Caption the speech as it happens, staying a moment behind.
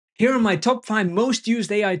Here are my top 5 most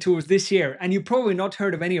used AI tools this year, and you've probably not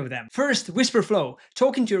heard of any of them. First, WisprFlow.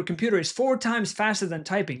 Talking to your computer is 4 times faster than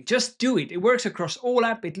typing. Just do it. It works across all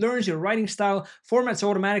apps, it learns your writing style, formats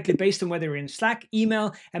automatically based on whether you're in Slack,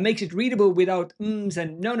 email, and makes it readable without ums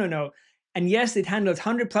and no. And yes, it handles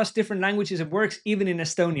 100 plus different languages and works even in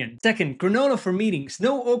Estonian. Second, Granola for meetings.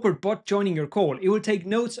 No awkward bot joining your call. It will take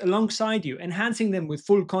notes alongside you, enhancing them with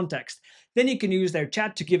full context. Then you can use their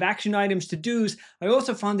chat to give action items to do's. I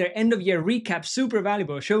also found their end of year recap super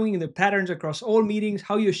valuable, showing the patterns across all meetings,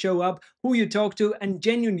 how you show up, who you talk to, and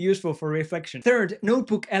genuinely useful for reflection. Third,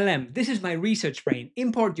 NotebookLM. This is my research brain.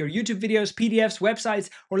 Import your YouTube videos, PDFs, websites,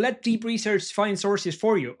 or let deep research find sources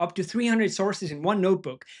for you. Up to 300 sources in one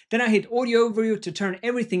notebook. Then I hit audio overview to turn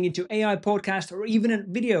everything into AI podcast or even a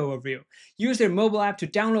video overview. Use their mobile app to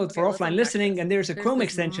download for offline listening, and there's a Chrome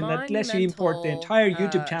extension that lets you import the entire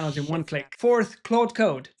YouTube channels in one click. Fourth, Claude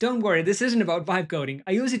Code. Don't worry, this isn't about vibe coding.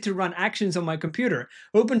 I use it to run actions on my computer.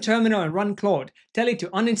 Open Terminal and run Claude. Tell it to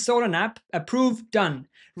uninstall an app, approve, done.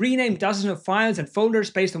 Rename dozens of files and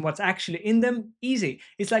folders based on what's actually in them. Easy.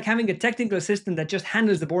 It's like having a technical assistant that just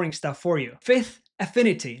handles the boring stuff for you. Fifth,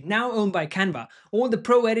 Affinity, now owned by Canva. All the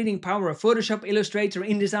pro editing power of Photoshop, Illustrator,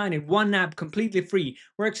 InDesign in one app, completely free.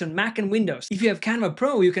 Works on Mac and Windows. If you have Canva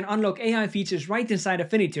Pro, you can unlock AI features right inside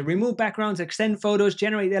Affinity. Remove backgrounds, extend photos,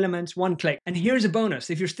 generate elements, one click. And here's a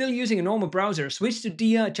bonus. If you're still using a normal browser, switch to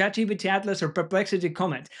Dia, ChatGPT Atlas, or Perplexity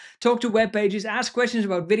Comet. Talk to web pages, ask questions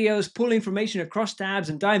about videos, pull information across tabs,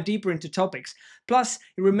 and dive deeper into topics. Plus,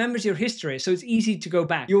 it remembers your history, so it's easy to go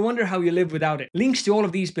back. You'll wonder how you live without it. Links to all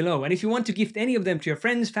of these below, and if you want to gift any of them to your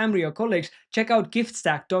friends, family, or colleagues, check out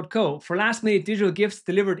giftstack.co for last-minute digital gifts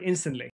delivered instantly.